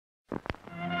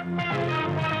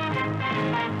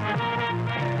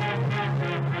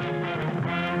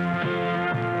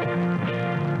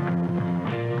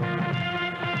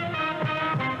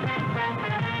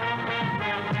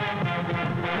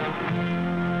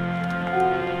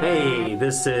Hey,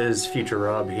 this is Future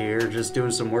Rob here, just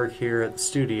doing some work here at the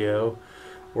studio,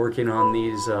 working on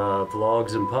these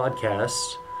vlogs and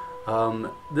podcasts.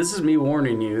 This is me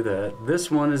warning you that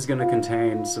this one is going to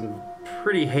contain some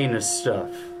pretty heinous stuff.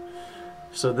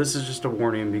 So this is just a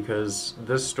warning because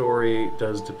this story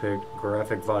does depict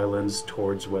graphic violence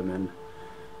towards women,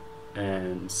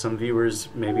 and some viewers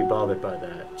may be bothered by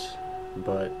that.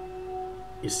 But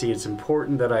you see, it's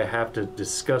important that I have to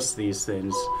discuss these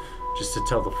things just to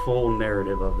tell the full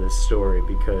narrative of this story,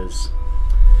 because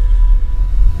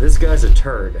this guy's a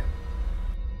turd.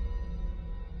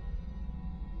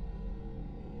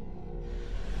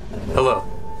 Hello,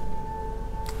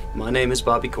 my name is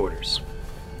BobbyQuaters,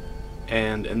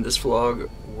 and in this vlog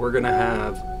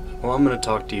I'm gonna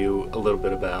talk to you a little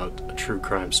bit about a true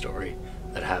crime story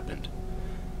that happened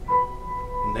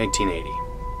in 1980.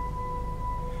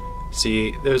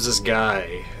 See, there's this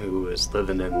guy who was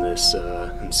living in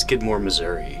in Skidmore,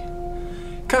 Missouri.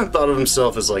 Kind of thought of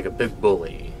himself as like a big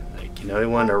bully. Like, you know, he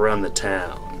wanted to run the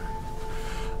town.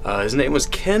 His name was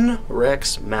Ken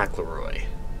Rex McElroy.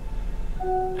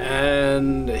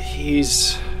 And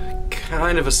he's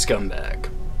kind of a scumbag,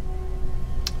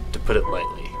 to put it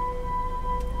lightly.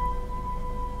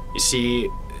 You see,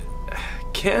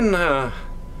 Ken,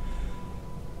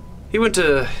 he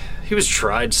was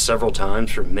tried several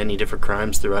times for many different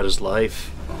crimes throughout his life.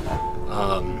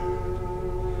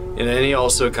 And he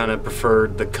also kind of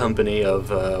preferred the company of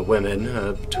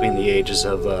women between the ages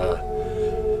of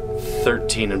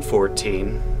 13 and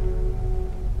 14.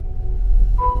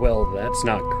 Well, that's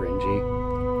not cringy.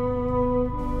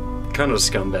 Kind of a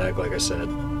scumbag, like I said.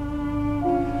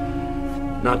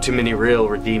 Not too many real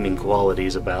redeeming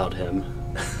qualities about him.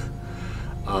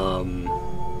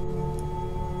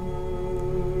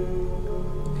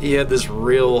 He had this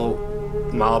real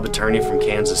mob attorney from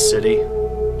Kansas City.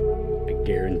 I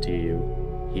guarantee you,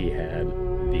 he had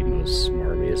the most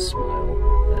smarmiest smile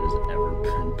that has ever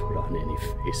been put on any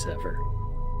face ever.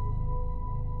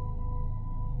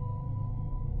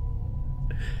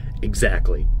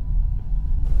 Exactly.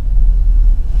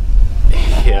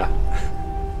 Yeah.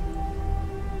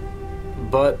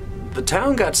 But the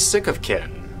town got sick of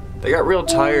Ken. They got real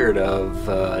tired of,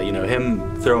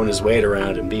 him throwing his weight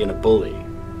around and being a bully.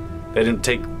 They didn't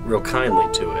take real kindly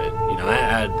to it,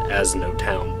 as no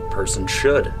town person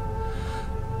should.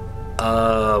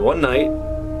 One night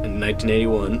in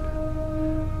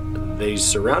 1981, they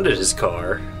surrounded his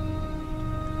car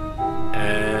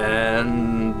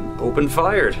and opened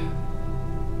fire.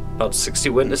 About 60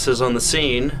 witnesses on the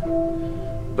scene,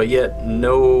 but yet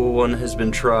no one has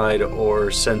been tried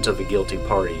or sent of a guilty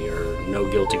party, or no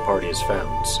guilty party is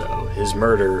found. So his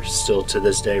murder still to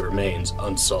this day remains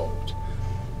unsolved.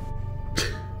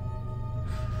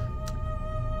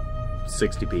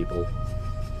 60 people.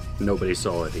 Nobody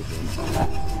saw it even.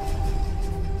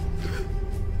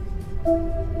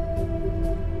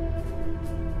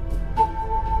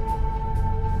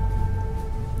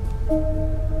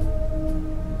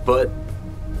 But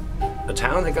a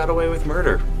town that got away with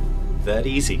murder that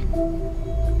easy.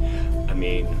 I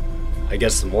mean, I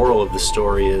guess the moral of the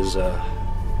story is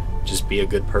just be a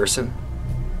good person.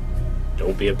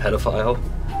 Don't be a pedophile.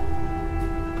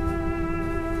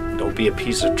 Don't be a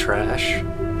piece of trash.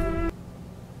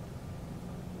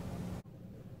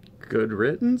 Good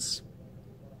riddance.